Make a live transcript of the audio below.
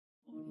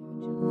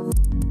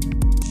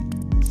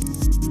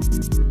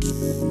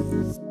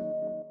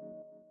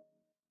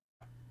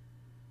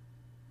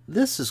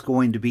This is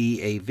going to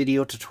be a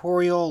video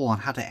tutorial on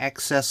how to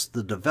access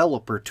the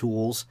developer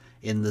tools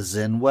in the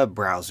Zen Web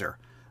Browser.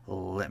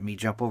 Let me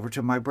jump over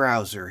to my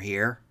browser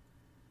here.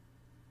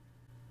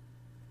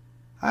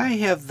 I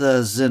have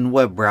the Zen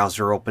Web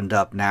Browser opened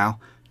up now.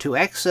 To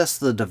access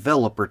the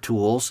developer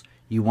tools,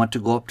 you want to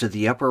go up to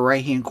the upper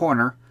right hand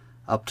corner,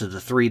 up to the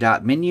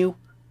three-dot menu.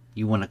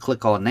 You want to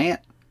click on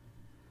that.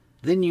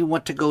 Then you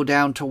want to go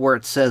down to where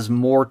it says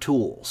More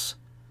Tools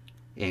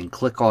and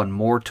click on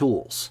More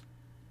Tools.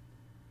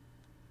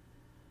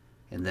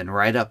 And then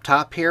right up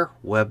top here,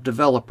 Web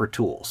Developer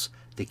Tools.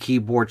 The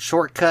keyboard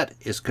shortcut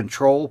is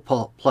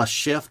Ctrl plus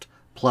Shift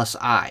plus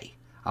I.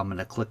 I'm going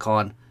to click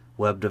on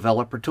Web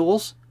Developer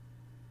Tools.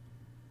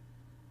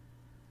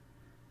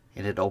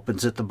 And it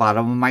opens at the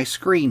bottom of my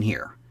screen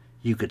here.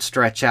 You could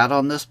stretch out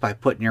on this by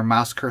putting your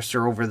mouse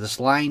cursor over this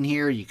line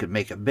here. You could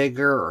make it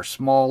bigger or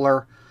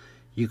smaller.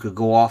 You could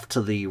go off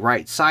to the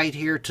right side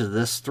here to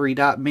this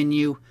three-dot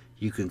menu.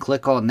 You can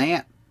click on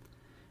that.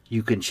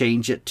 You can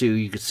change it to,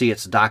 you can see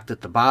it's docked at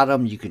the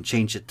bottom. You can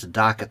change it to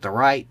dock at the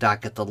right,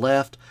 dock at the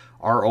left,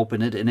 or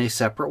open it in a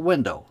separate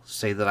window.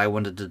 Say that I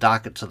wanted to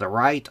dock it to the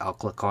right. I'll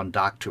click on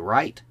Dock to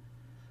Right.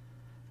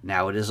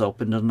 Now it is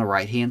opened on the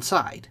right-hand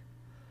side.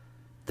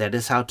 That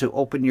is how to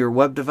open your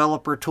web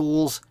developer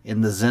tools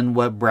in the Zen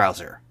Web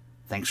Browser.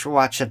 Thanks for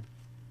watching.